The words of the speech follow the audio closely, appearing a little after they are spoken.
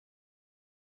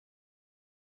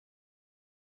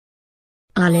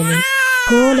Ah, Lily.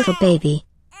 Poor little baby.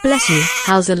 Bless you.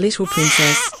 How's the little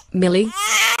princess, Millie?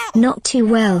 Not too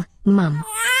well, Mum.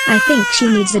 I think she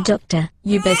needs a doctor.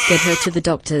 You best get her to the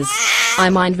doctors. I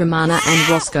mind Romana and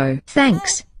Roscoe.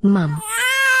 Thanks, Mum.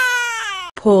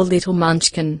 Poor little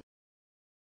munchkin.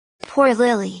 Poor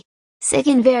Lily. Sick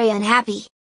and very unhappy.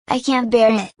 I can't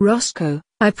bear it. Roscoe,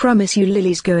 I promise you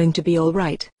Lily's going to be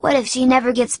alright. What if she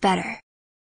never gets better?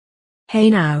 Hey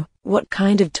now, what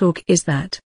kind of talk is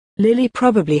that? Lily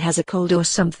probably has a cold or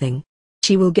something.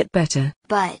 She will get better.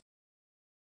 But...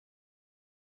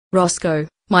 Roscoe,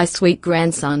 my sweet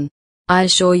grandson. I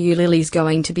assure you Lily's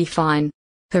going to be fine.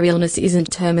 Her illness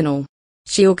isn't terminal.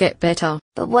 She'll get better.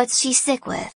 But what's she sick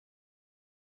with?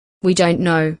 We don't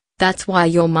know. That's why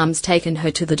your mum's taken her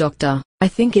to the doctor. I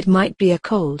think it might be a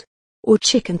cold. Or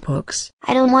chickenpox.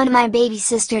 I don't want my baby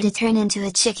sister to turn into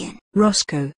a chicken.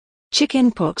 Roscoe.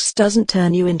 Chickenpox doesn't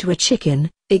turn you into a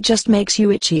chicken, it just makes you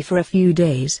itchy for a few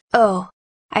days. Oh.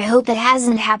 I hope it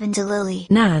hasn't happened to Lily.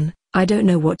 Nan, I don't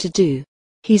know what to do.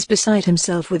 He's beside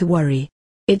himself with worry.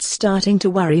 It's starting to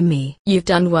worry me. You've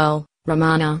done well,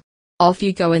 Romana. Off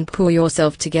you go and pull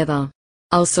yourself together.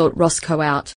 I'll sort Roscoe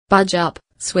out. Budge up,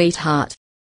 sweetheart.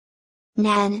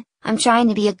 Nan, I'm trying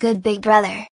to be a good big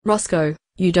brother. Roscoe,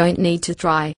 you don't need to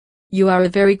try. You are a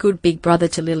very good big brother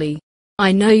to Lily.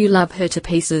 I know you love her to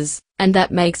pieces, and that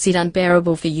makes it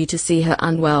unbearable for you to see her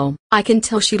unwell. I can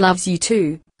tell she loves you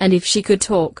too, and if she could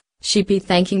talk, she'd be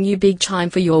thanking you big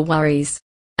time for your worries.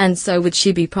 And so would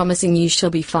she be promising you she'll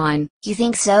be fine. You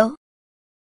think so?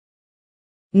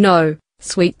 No,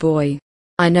 sweet boy.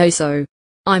 I know so.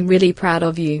 I'm really proud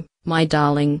of you, my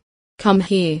darling. Come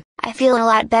here. I feel a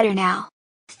lot better now.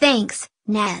 Thanks,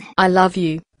 Nan. I love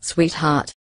you,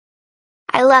 sweetheart.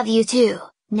 I love you too,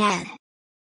 Nan.